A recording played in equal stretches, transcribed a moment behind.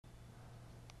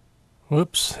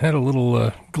Whoops, had a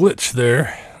little glitch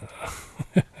there.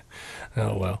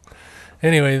 Oh well.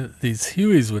 Anyway, these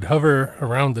Hueys would hover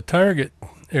around the target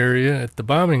area at the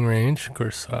bombing range, of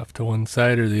course, off to one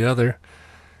side or the other,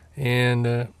 and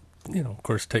of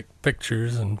course, take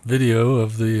pictures and video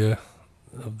of the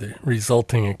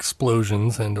resulting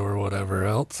explosions and or whatever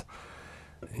else.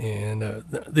 And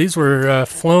these were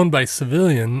flown by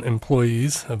civilian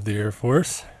employees of the Air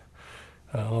Force.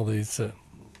 All these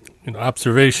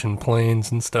observation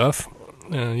planes and stuff.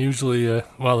 Usually,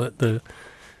 the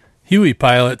Huey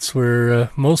pilots were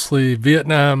mostly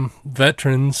Vietnam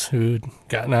veterans who'd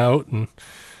gotten out and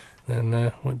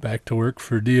then went back to work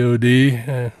for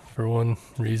DOD for one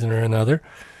reason or another.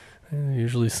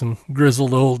 Usually some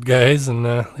grizzled old guys, and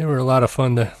they were a lot of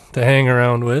fun to hang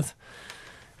around with.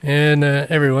 And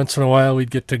every once in a while,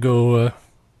 we'd get to go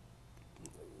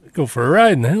for a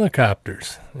ride in the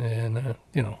helicopters, and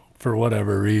for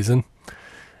whatever reason.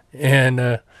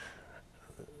 And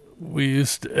we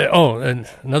used to, and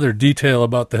another detail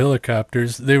about the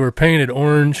helicopters, they were painted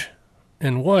orange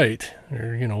and white,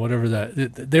 or whatever that.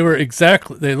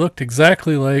 They looked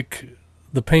exactly like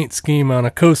the paint scheme on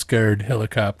a Coast Guard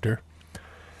helicopter.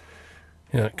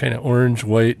 Kind of orange,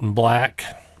 white, and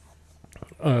black.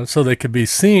 So they could be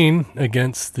seen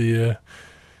against the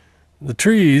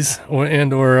trees or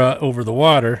over the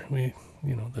water. The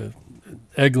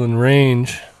Eglin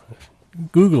Range.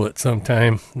 Google it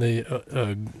sometime.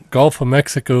 The Gulf of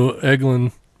Mexico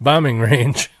Eglin bombing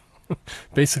range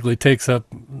basically takes up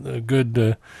a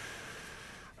good,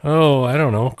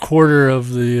 quarter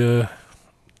of the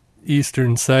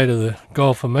eastern side of the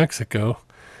Gulf of Mexico.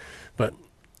 But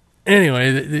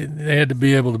anyway, they had to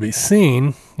be able to be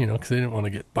seen, because they didn't want to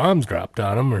get bombs dropped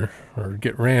on them or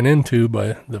get ran into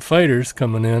by the fighters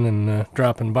coming in and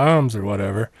dropping bombs or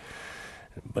whatever.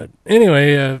 But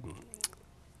anyway,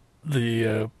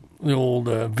 the old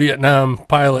Vietnam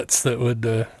pilots that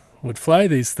would fly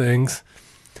these things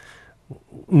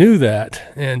knew that,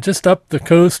 and just up the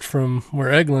coast from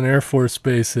where Eglin Air Force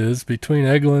Base is, between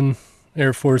Eglin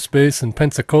Air Force Base and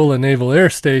Pensacola Naval Air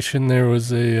Station, there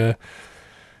was a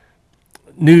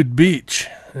nude beach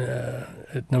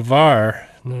at Navarre,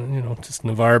 just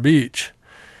Navarre Beach.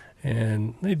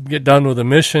 And they'd get done with a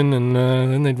mission, and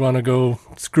then they'd want to go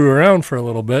screw around for a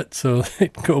little bit, so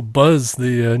they'd go buzz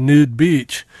the nude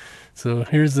beach. So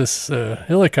here's this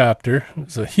helicopter. It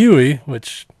was a Huey,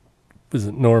 which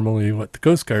isn't normally what the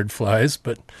Coast Guard flies,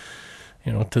 but,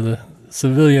 to the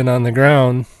civilian on the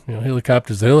ground,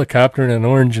 helicopter's a helicopter, and an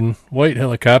orange and white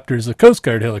helicopter is a Coast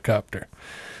Guard helicopter.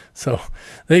 So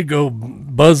they'd go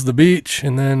buzz the beach,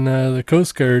 and then the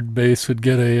Coast Guard base would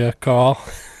get a call.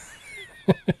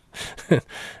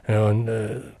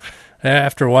 And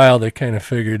after a while, they kind of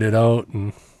figured it out,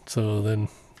 and so then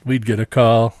we'd get a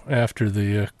call after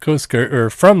the Coast Guard, or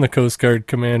from the Coast Guard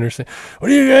commander, saying, "What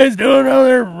are you guys doing out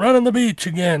there running the beach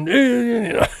again?"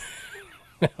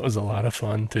 That was a lot of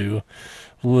fun to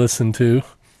listen to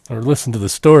the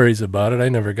stories about it. I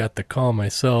never got the call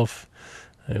myself.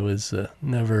 I was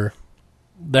never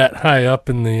that high up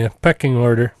in the pecking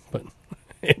order, but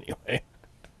anyway.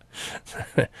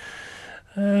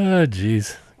 Oh,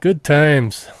 geez. Good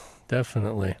times.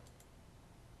 Definitely.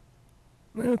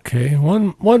 Okay,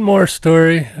 one more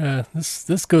story.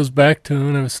 This goes back to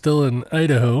when I was still in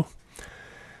Idaho.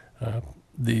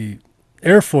 The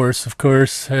Air Force, of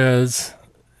course, has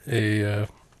a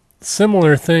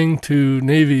similar thing to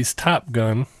Navy's Top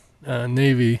Gun.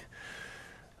 Navy,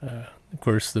 of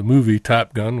course, the movie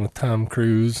Top Gun with Tom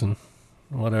Cruise and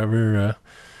whatever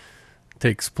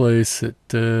takes place at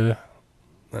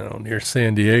near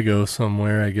San Diego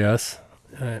somewhere, I guess.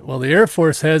 Well, the Air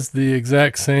Force has the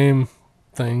exact same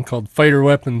thing called Fighter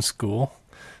Weapons School.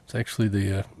 It's actually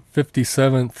the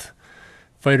 57th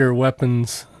Fighter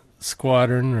Weapons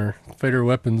Squadron or Fighter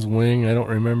Weapons Wing. I don't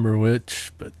remember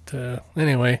which, but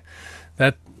anyway,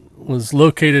 that was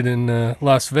located in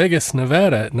Las Vegas,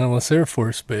 Nevada at Nellis Air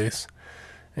Force Base.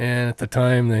 And at the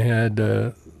time, they had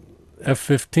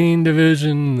F-15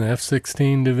 division, the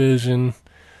F-16 division,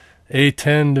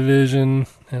 A-10 division,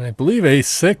 and I believe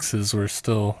A-6s were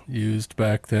still used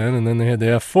back then, and then they had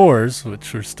the F-4s,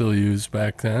 which were still used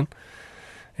back then.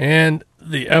 And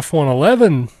the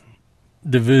F-111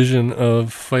 division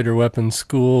of Fighter Weapons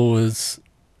School was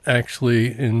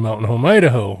actually in Mountain Home,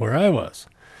 Idaho, where I was.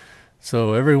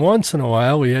 So every once in a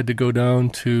while, we had to go down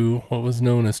to what was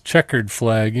known as checkered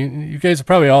flag. You guys have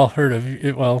probably all heard of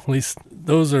it. Well, at least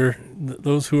those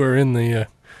who are in the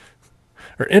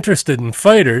are interested in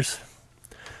fighters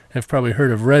have probably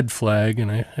heard of red flag,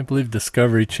 and I believe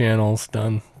Discovery Channel's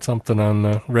done something on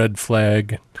the red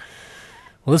flag.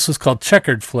 Well, Well, this was called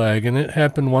checkered flag, and it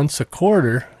happened once a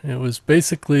quarter. It was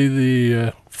basically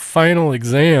the final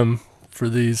exam for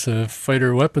these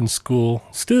fighter weapons school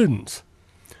students.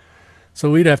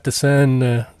 So we'd have to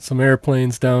send some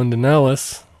airplanes down to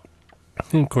Nellis.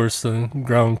 And of course, the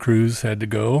ground crews had to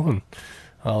go and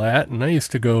all that. And I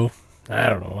used to go, I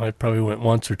don't know, I probably went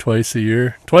once or twice a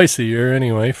year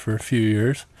anyway, for a few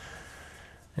years.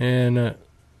 And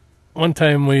one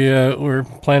time we were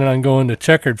planning on going to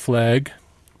checkered flag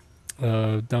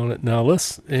down at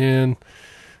Nellis. And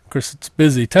of course, it's a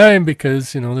busy time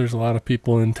because, there's a lot of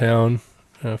people in town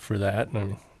for that.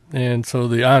 And so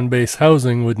the on-base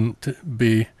housing wouldn't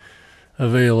be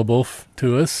available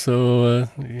to us, so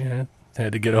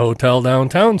had to get a hotel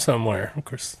downtown somewhere. Of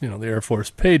course, the Air Force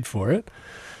paid for it.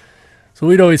 So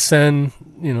we'd always send,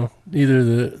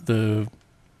 either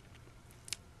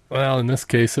well, in this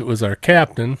case, it was our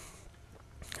captain,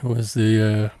 who was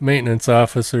the maintenance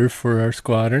officer for our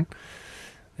squadron,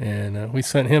 and we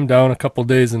sent him down a couple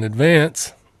days in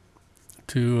advance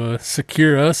to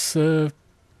secure us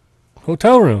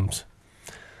hotel rooms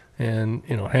and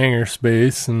hangar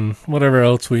space and whatever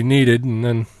else we needed, and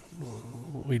then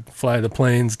we'd fly the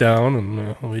planes down,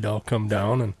 and we'd all come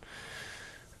down. And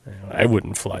I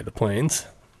wouldn't fly the planes,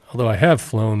 although I have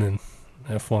flown in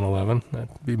F-111.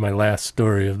 That'd be my last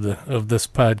story of this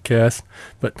podcast.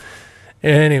 But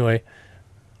anyway,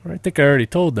 I think I already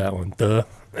told that one.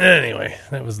 Anyway,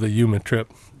 that was the Yuma trip.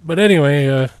 But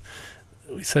anyway,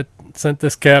 we sent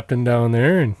this captain down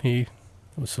there, and he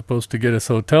was supposed to get us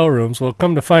hotel rooms. Well,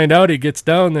 come to find out, he gets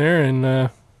down there, and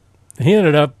he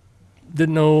ended up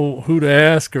didn't know who to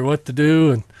ask or what to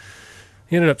do, and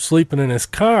he ended up sleeping in his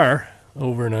car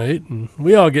overnight. And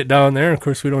we all get down there, and of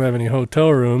course we don't have any hotel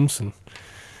rooms, and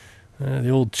the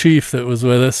old chief that was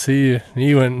with us, he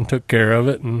went and took care of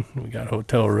it, and we got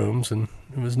hotel rooms, and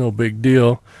it was no big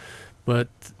deal. But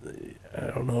I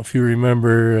don't know if you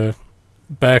remember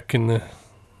back in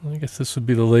I guess this would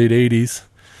be the late 80s,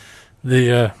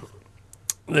 their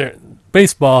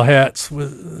baseball hats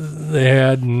they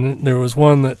had, and there was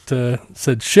one that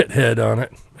said shithead on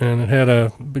it, and it had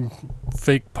a big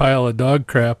fake pile of dog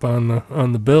crap on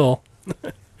the bill.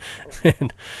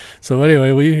 And so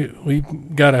anyway, we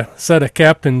got a set of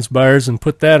captain's bars and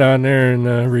put that on there,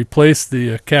 and replaced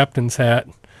the captain's hat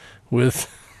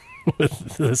with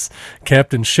this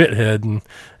Captain Shithead,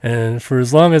 and for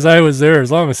as long as I was there,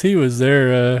 as long as he was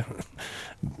there,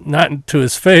 not to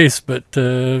his face, but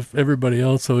everybody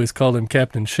else always called him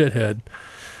Captain Shithead,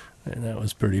 and that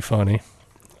was pretty funny.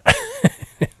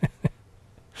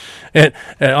 and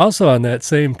also on that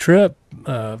same trip,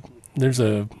 there's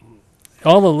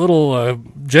all the little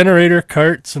generator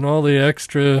carts and all the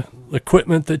extra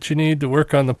equipment that you need to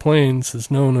work on the planes is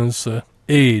known as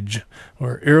AGE,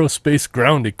 or Aerospace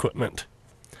Ground Equipment.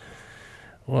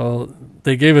 Well,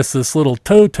 they gave us this little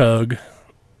tow tug.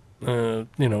 It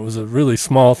was a really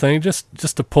small thing,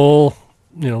 just to pull,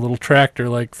 little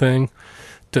tractor-like thing,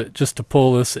 just to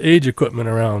pull this AGE equipment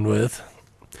around with.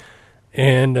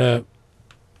 And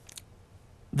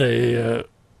they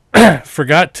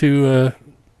forgot to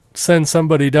send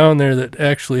somebody down there that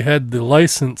actually had the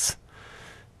license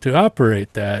to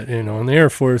operate that. In the Air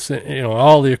Force,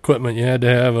 all the equipment, you had to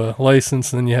have a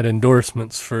license, and then you had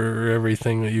endorsements for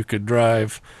everything that you could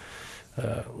drive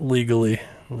legally.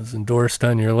 Was endorsed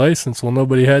on your license. Well,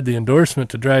 nobody had the endorsement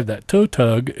to drive that tow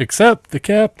tug except the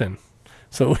captain.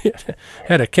 So we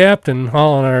had a captain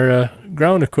hauling our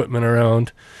ground equipment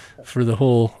around for the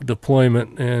whole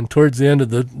deployment. And towards the end of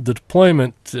the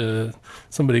deployment,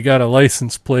 somebody got a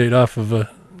license plate off of a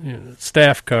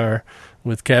staff car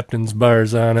with captain's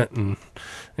bars on it, and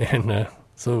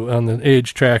so on the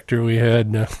AGE tractor we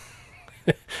had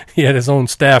he had his own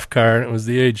staff car, and it was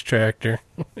the AGE tractor.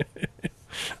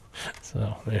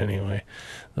 So anyway,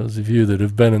 those of you that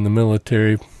have been in the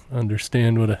military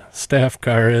understand what a staff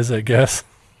car is, I guess.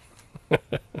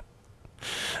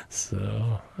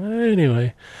 So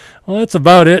anyway, well, that's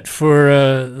about it for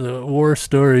the war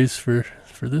stories for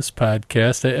this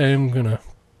podcast. I am going to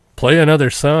play another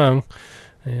song,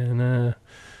 and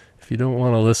if you don't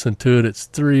want to listen to it, it's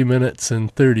 3 minutes and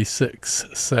 36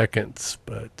 seconds,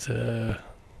 but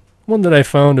one that I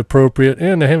found appropriate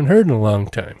and I haven't heard in a long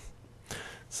time.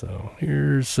 So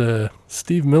here's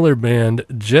Steve Miller Band,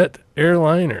 Jet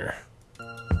Airliner.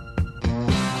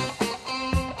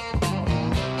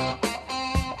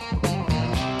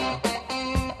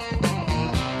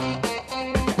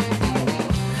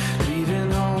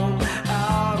 Leaving home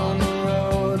out on the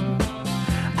road,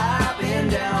 I've been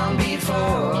down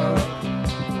before.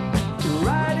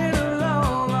 Riding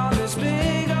along on this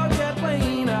big old jet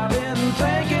plane, I've been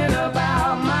thinking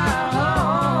about my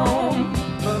home.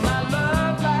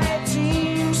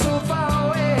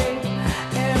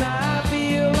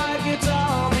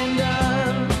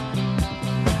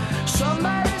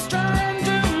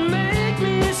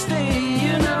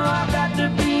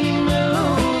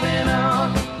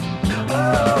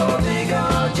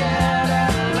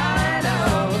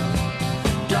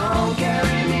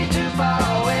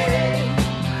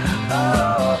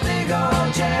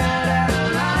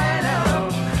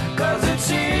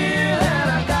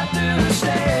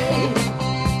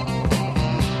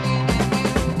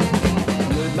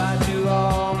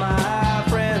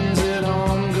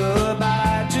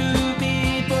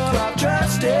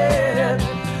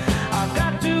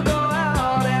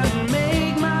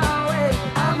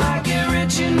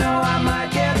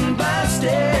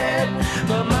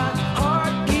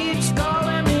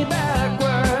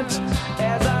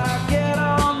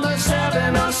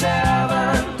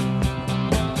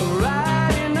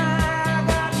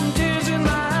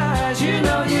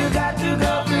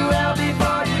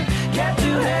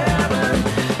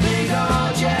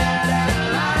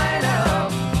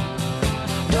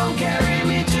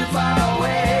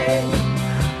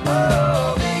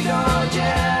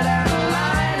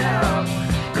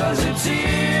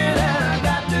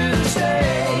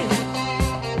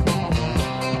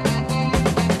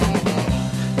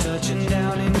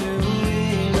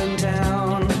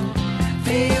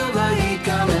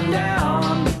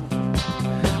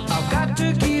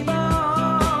 to keep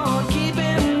on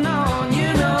keeping on.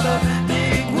 You know the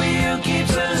big wheel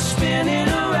keeps us spinning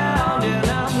around, and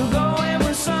I'm going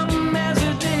with some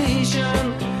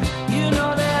hesitation. You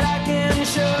know that I can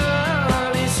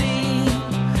surely see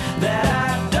that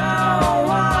I don't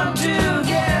want to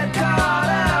get caught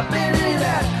up in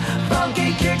that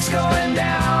funky kicks going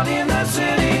down in the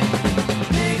city.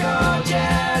 Big old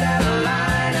jet out of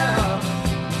line up,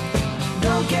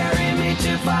 don't carry me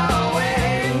too far away.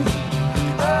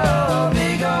 Oh,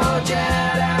 big old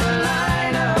jet out of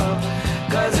line up,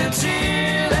 'cause it's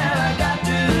here that I got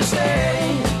to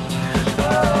stay.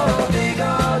 Oh, big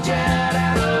old jet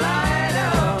out of line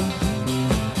up,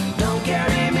 don't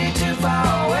carry me too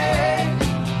far away.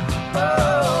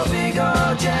 Oh, big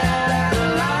old jet out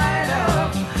of line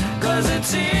up, 'cause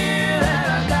it's here that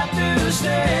I got to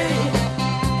stay.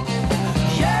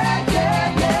 Yeah,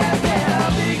 yeah, yeah, yeah,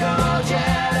 big old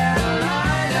jet out of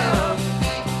line up,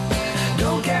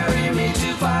 don't carry me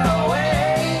too far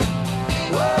away.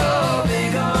 Whoa,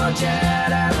 big old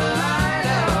jet out of line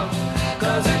up,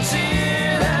 'cause it's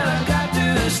here that I got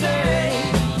to stay.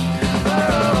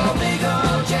 Oh, big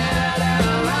old jet out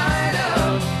of line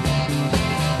up,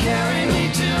 carry me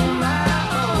to my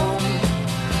home.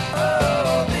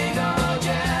 Oh, big old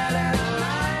jet out of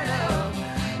line up,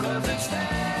 'cause it's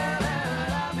there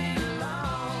that I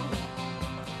belong.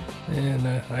 And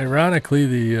ironically,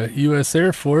 the U.S.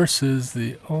 Air Force is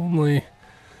the only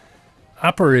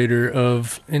operator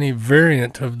of any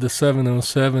variant of the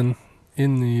 707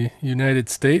 in the United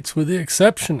States, with the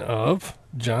exception of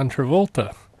John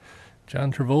Travolta.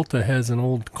 John Travolta has an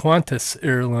old Qantas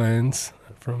Airlines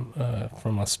from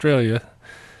Australia,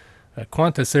 a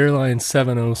Qantas Airlines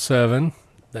 707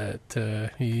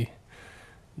 that he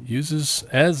uses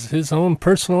as his own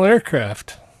personal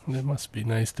aircraft. It must be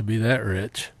nice to be that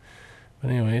rich. But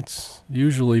anyway, it's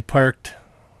usually parked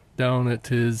down at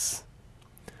his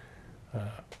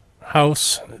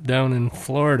house down in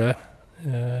Florida. He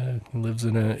lives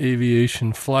in an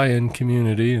aviation fly-in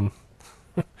community, and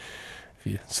if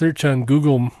you search on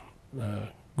Google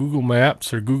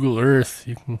Maps or Google Earth,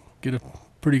 you can get a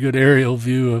pretty good aerial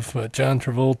view of John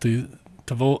Travolta's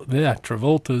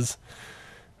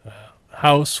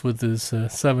house with his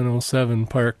 707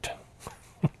 parked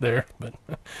there. But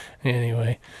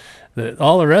anyway,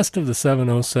 all the rest of the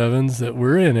 707s that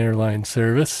were in airline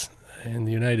service in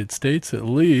the United States, at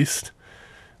least,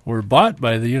 were bought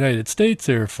by the United States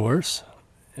Air Force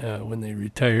when they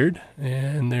retired,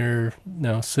 and they're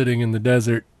now sitting in the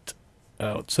desert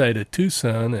outside of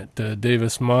Tucson at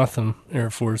Davis-Monthan Air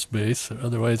Force Base,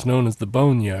 otherwise known as the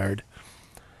Boneyard.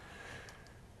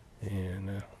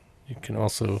 And you can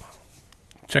also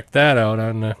check that out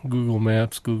on Google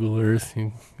Maps, Google Earth.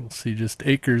 You'll see just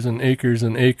acres and acres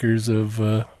and acres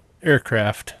of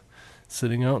aircraft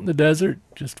sitting out in the desert,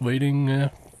 just waiting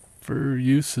for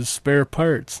use as spare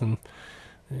parts. And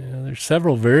there's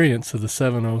several variants of the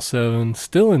 707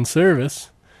 still in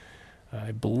service.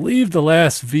 I believe the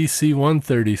last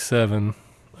VC-137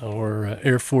 or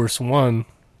Air Force One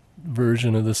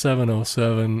version of the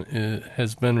 707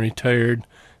 has been retired,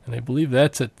 and I believe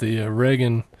that's at the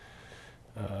Reagan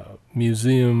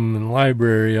Museum and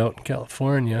Library out in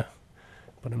California,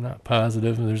 but I'm not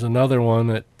positive. There's another one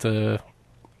at the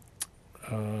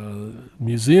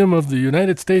Museum of the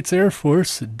United States Air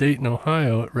Force at Dayton,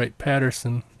 Ohio, at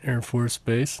Wright-Patterson Air Force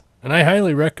Base, and I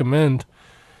highly recommend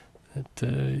that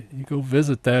you go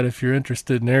visit that if you're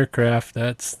interested in aircraft.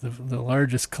 That's the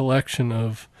largest collection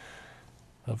of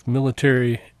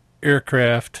military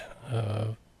aircraft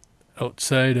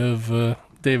outside of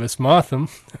Davis-Monthan.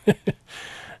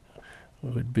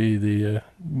 Would be the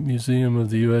Museum of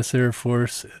the U.S. Air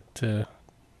Force at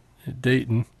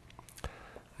Dayton.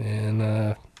 And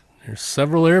there's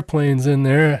several airplanes in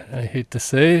there, I hate to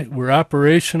say, were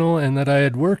operational and that I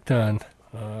had worked on.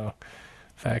 In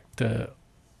fact,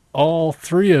 all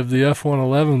three of the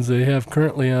F-111s they have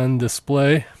currently on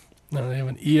display. They have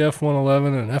an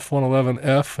EF-111, an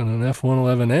F-111F, and an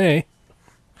F-111A.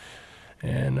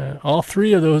 And all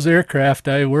three of those aircraft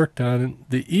I worked on.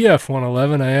 The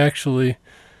EF-111 I actually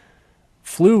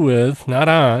flew with, not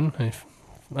on.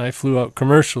 I flew out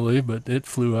commercially, but it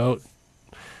flew out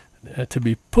to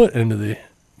be put into the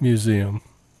museum.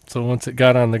 So once it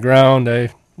got on the ground, I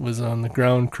was on the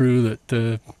ground crew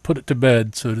that put it to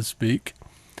bed, so to speak.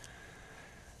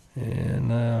 And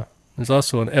there's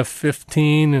also an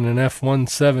F-15 and an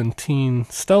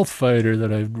F-117 stealth fighter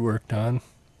that I've worked on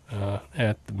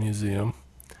at the museum.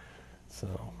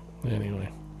 So anyway,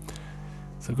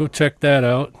 so go check that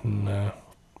out. And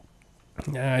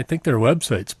yeah, I think their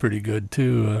website's pretty good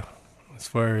too, as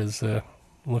far as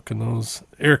looking those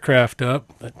aircraft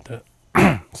up. But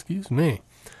Excuse me.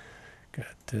 Got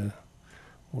a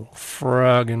little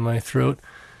frog in my throat.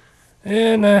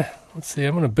 And let's see,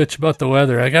 I'm going to bitch about the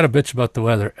weather. I got to bitch about the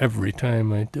weather every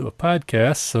time I do a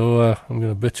podcast, so I'm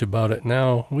going to bitch about it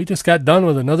now. We just got done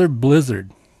with another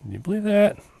blizzard. Can you believe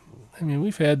that? I mean,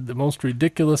 we've had the most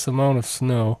ridiculous amount of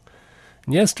snow.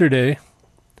 And yesterday,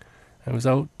 I was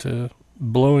out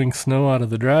blowing snow out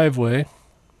of the driveway.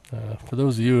 For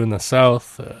those of you in the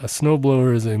South, a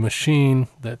snowblower is a machine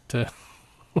that...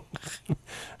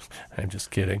 I'm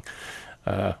just kidding.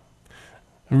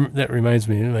 That reminds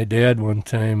me, my dad one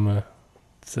time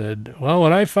said, well,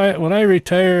 when I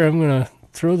retire, I'm going to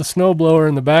throw the snowblower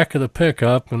in the back of the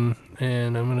pickup, and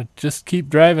I'm going to just keep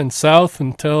driving south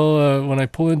until when I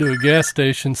pull into a gas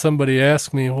station, somebody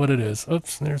asks me what it is.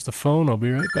 Oops, there's the phone. I'll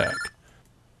be right back.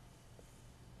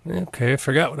 Okay, I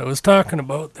forgot what I was talking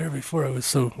about there before I was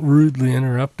so rudely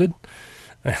interrupted.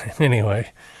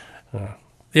 Anyway,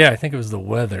 yeah, I think it was the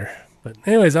weather. But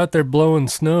anyways, out there blowing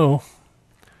snow.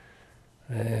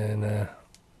 And,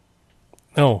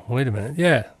 oh, wait a minute.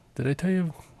 Yeah, did I tell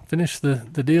you, finish the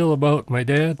deal about my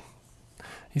dad?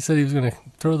 He said he was going to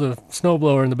throw the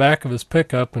snowblower in the back of his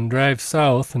pickup and drive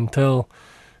south until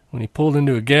when he pulled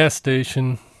into a gas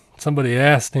station, somebody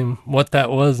asked him what that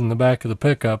was in the back of the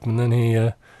pickup, and then he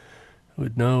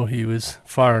would know he was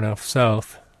far enough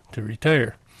south to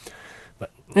retire.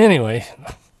 But anyway,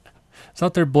 it's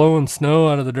out there blowing snow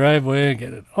out of the driveway,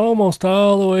 get it almost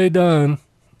all the way done,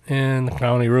 and the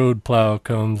county road plow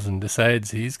comes and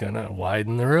decides he's going to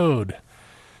widen the road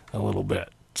a little bit.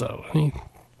 So he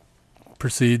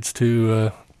proceeds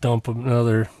to dump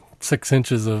another 6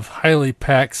 inches of highly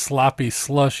packed, sloppy,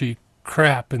 slushy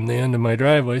crap in the end of my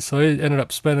driveway. So I ended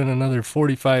up spending another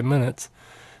 45 minutes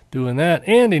doing that,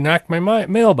 and he knocked my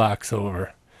mailbox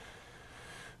over.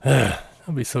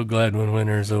 I'll be so glad when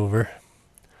winter's over.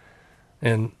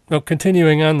 And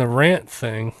continuing on the rant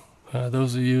thing,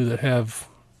 those of you that have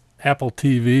Apple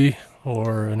TV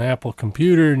or an Apple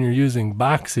computer and you're using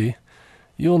Boxy,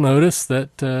 you'll notice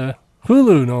that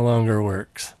Hulu no longer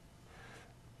works.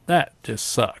 That just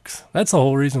sucks. That's the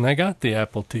whole reason I got the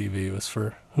Apple TV, was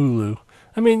for Hulu.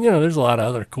 I mean, there's a lot of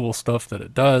other cool stuff that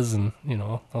it does, and,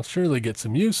 I'll surely get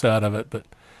some use out of it, but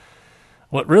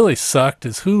what really sucked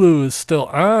is Hulu is still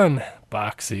on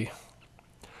Boxy.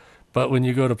 But when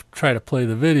you go to try to play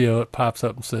the video, it pops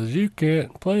up and says, you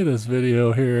can't play this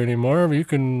video here anymore. You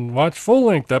can watch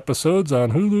full-length episodes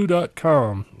on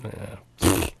Hulu.com.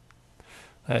 Yeah.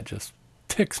 That just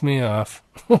ticks me off.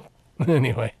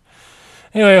 Anyway,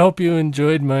 I hope you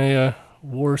enjoyed my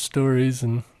war stories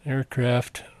and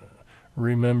aircraft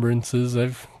remembrances.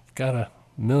 I've got a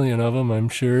million of them, I'm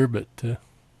sure, but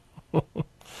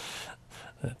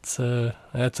that's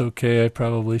okay. I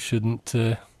probably shouldn't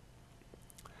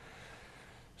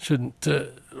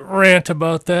rant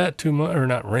about that too much, or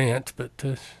not rant, but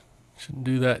shouldn't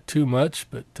do that too much.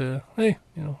 But hey,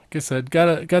 like I said,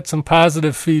 got some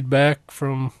positive feedback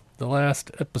from the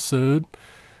last episode,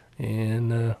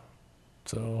 and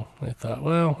so I thought,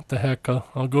 well, what the heck,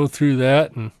 I'll go through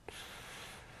that, and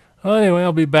anyway,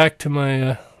 I'll be back to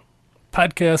my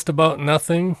podcast about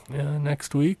nothing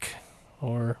next week,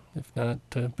 or if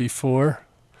not before.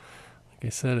 Like I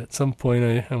said, at some point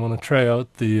I want to try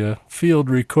out the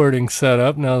field recording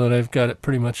setup now that I've got it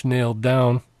pretty much nailed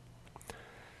down.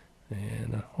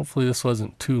 And hopefully this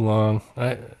wasn't too long.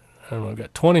 I don't know, I've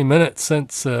got 20 minutes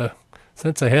since I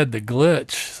had the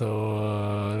glitch,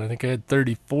 so I think I had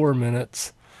 34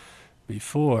 minutes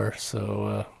before.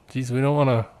 So, geez, we don't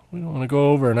want to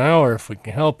go over an hour if we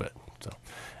can help it. So,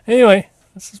 anyway,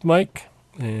 this is Mike,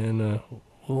 and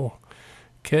we'll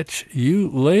catch you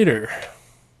later.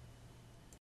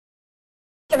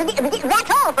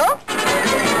 That's all, folks.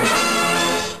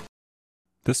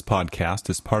 This podcast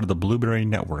is part of the Blueberry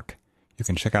Network. You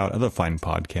can check out other fine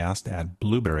podcasts at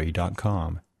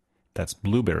blueberry.com. That's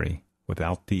blueberry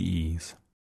without the E's.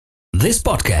 This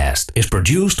podcast is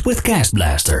produced with Cast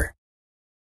Blaster.